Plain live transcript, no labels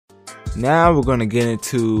Now we're gonna get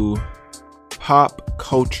into pop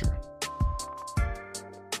culture.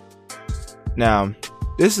 Now,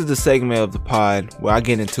 this is the segment of the pod where I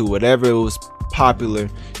get into whatever was popular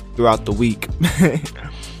throughout the week.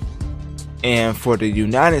 And for the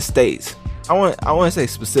United States, I want to say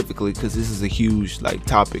specifically, because this is a huge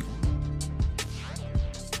topic,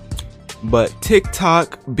 but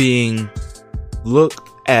TikTok being looked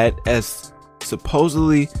at as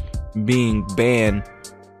supposedly being banned.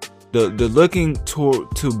 They're looking to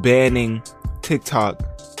banning TikTok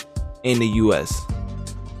in the US.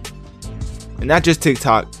 And not just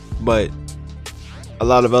TikTok, but a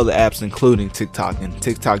lot of other apps, including TikTok. And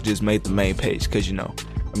TikTok just made the main page because,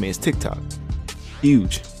 it's TikTok.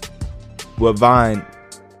 Huge. What Vine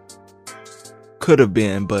could have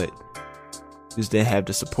been, but just didn't have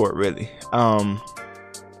the support, really.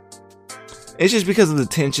 It's just because of the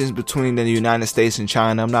tensions between the United States and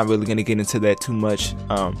China. I'm not really going to get into that too much.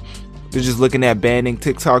 They're just looking at banning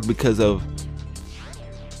TikTok because of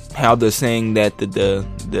how they're saying that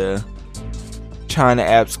the China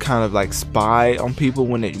apps kind of spy on people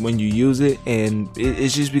when you use it, and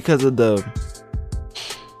it's just because of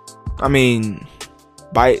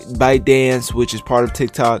ByteDance, which is part of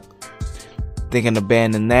TikTok, thinking of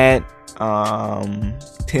banning that.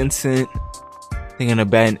 Tencent thinking of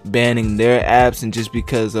banning their apps, and just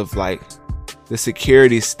because of the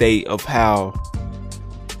security state of how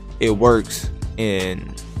it works.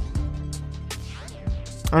 And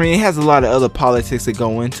it has a lot of other politics that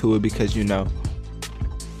go into it, because a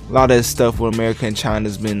lot of this stuff with America and China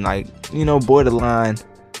has been borderline,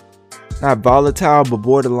 not volatile, but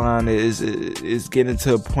borderline is getting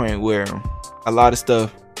to a point where a lot of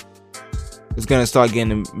stuff is gonna start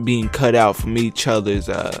being cut out from each other's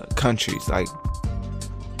countries.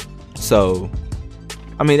 So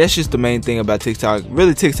that's just the main thing about TikTok.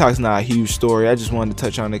 Really, TikTok's not a huge story. I just wanted to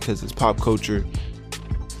touch on it because it's pop culture,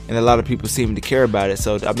 and a lot of people seem to care about it.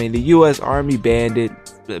 So the U.S. Army banned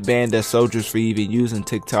their soldiers for even using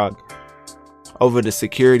TikTok over the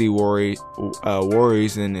security worries,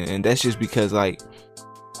 and that's just because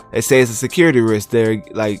they say it's a security risk.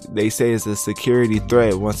 They say it's a security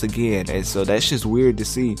threat once again, and so that's just weird to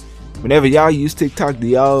see. Whenever y'all use TikTok, do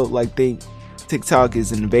y'all think TikTok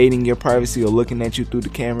is invading your privacy or looking at you through the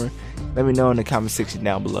camera? Let me know in the comment section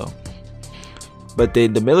down below. But the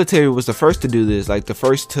military was the first to do this, the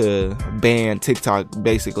first to ban TikTok,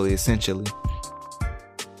 basically, essentially,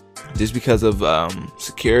 just because of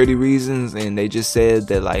security reasons. And they just said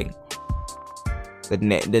that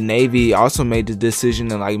the Navy also made the decision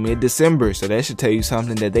in mid-December, so that should tell you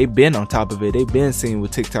something, that they've been on top of it. They've been seeing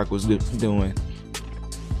what TikTok was doing.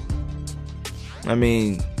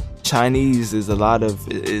 Chinese is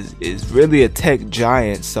really a tech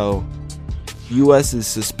giant, so US is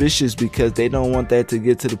suspicious because they don't want that to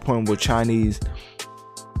get to the point where Chinese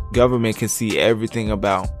government can see everything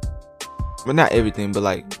about, well, not everything,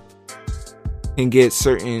 but can get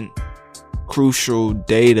certain crucial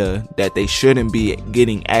data that they shouldn't be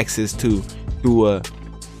getting access to through a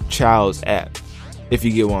child's app, if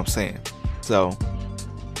you get what I'm saying. So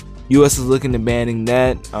US is looking to banning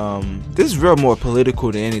that. This is real more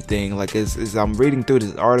political than anything. As I'm reading through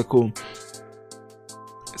this article,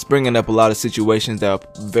 it's bringing up a lot of situations that are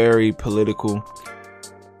very political.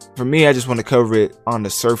 For me, I just want to cover it on the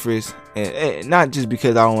surface, and not just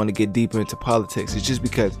because I don't want to get deeper into politics. It's just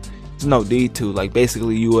because there's no need to.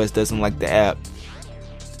 Basically, US doesn't like the app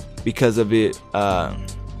because of it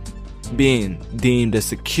being deemed a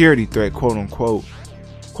security threat, quote unquote,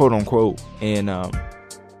 and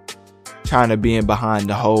China being behind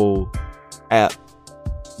the whole app,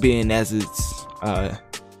 being as its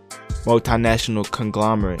multinational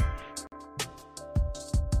conglomerate.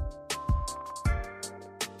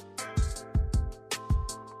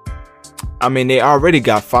 They already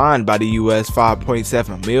got fined by the US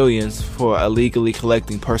 $5.7 million for illegally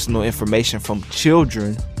collecting personal information from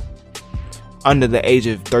children under the age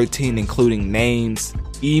of 13, including names,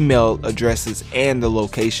 email addresses, and the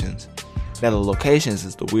locations. Now, the locations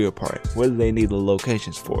is the weird part. What do they need the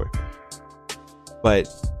locations for? But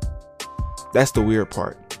that's the weird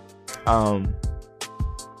part.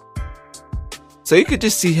 So you could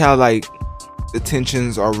just see how the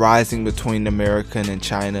tensions are rising between America and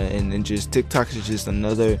China, and just TikTok is just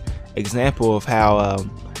another example of how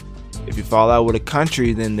if you fall out with a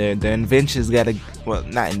country, then their inventions gotta, well,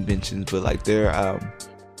 not inventions, but their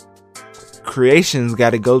creations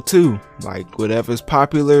gotta go too. Whatever's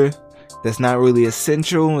popular that's not really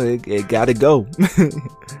essential, it gotta go.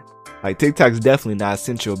 TikTok's definitely not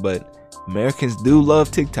essential, but Americans do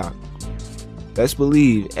love TikTok. Best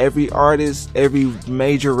believe every artist, every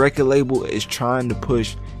major record label is trying to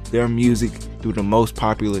push their music through the most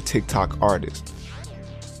popular TikTok artists.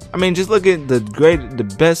 I mean, just look at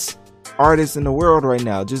the best artists in the world right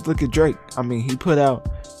now. Just look at Drake. I mean, he put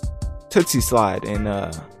out Tootsie Slide, and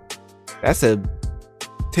that's a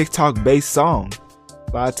TikTok based song.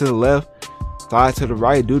 Slide to the left, slide to the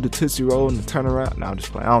right, do the Tootsie Roll and the turn around. No, I'm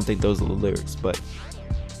just playing. I don't think those are the lyrics, but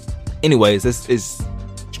anyways, this is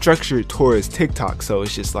structured towards TikTok, so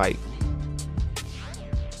it's just like,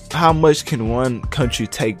 how much can one country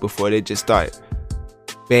take before they just start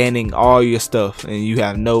banning all your stuff and you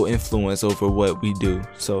have no influence over what we do?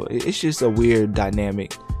 So it's just a weird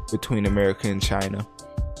dynamic between America and China.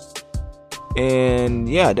 And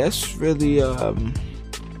yeah, that's really all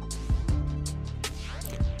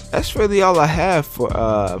I have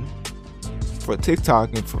for TikTok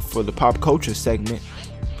and for the pop culture segment.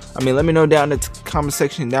 I mean, let me know down in the comment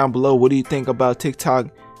section down below, what do you think about TikTok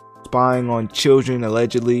spying on children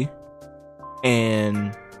allegedly?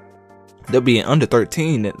 And they'll be under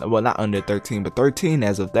 13, well, not under 13, but 13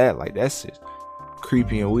 as of that. Like, that's just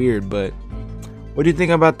creepy and weird. But what do you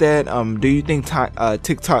think about that? Do you think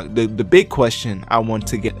TikTok, the big question I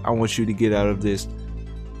want you to get out of this,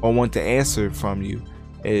 or want to answer from you,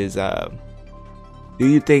 is do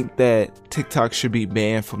you think that TikTok should be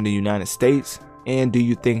banned from the United States? And do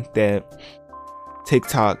you think that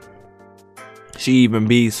TikTok should even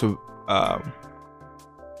be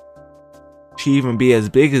as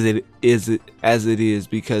big as it is?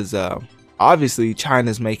 Because obviously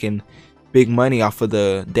China's making big money off of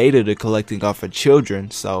the data they're collecting off of children.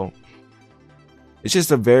 So it's just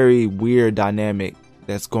a very weird dynamic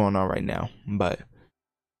that's going on right now. But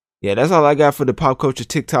yeah, that's all I got for the pop culture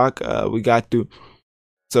TikTok. We got through.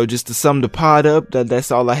 So just to sum the pod up, that's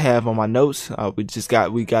all I have on my notes. We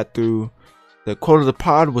got through the quote of the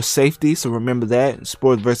pod was safety. So remember that.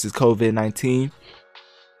 Sports versus COVID-19.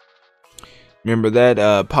 Remember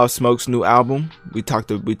that. Pop Smoke's new album. We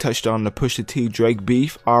touched on the Pusha T Drake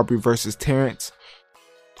beef. Aubrey versus Terrence.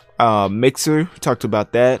 Mixer, talked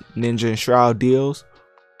about that. Ninja and Shroud deals.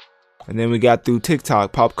 And then we got through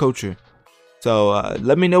TikTok, pop culture. So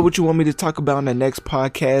let me know what you want me to talk about in the next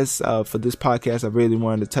podcast. For this podcast, I really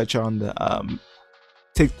wanted to touch on the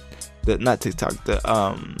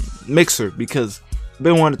Mixer, because I've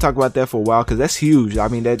been wanting to talk about that for a while, because that's huge. I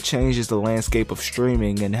mean, that changes the landscape of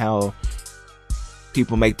streaming and how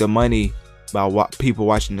people make their money by people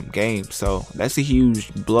watching them games. So that's a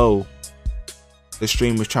huge blow. The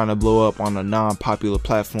streamers trying to blow up on a non-popular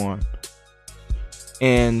platform.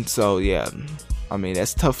 And so yeah, I mean,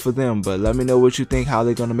 that's tough for them, but let me know what you think, how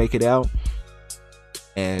they're gonna make it out.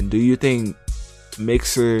 And do you think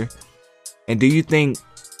Mixer, and do you think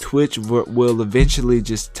Twitch will eventually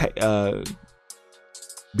just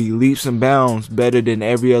be leaps and bounds better than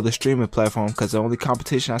every other streaming platform? Because the only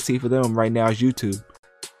competition I see for them right now is YouTube.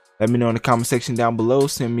 Let me know in the comment section down below.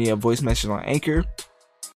 Send me a voice message on Anchor.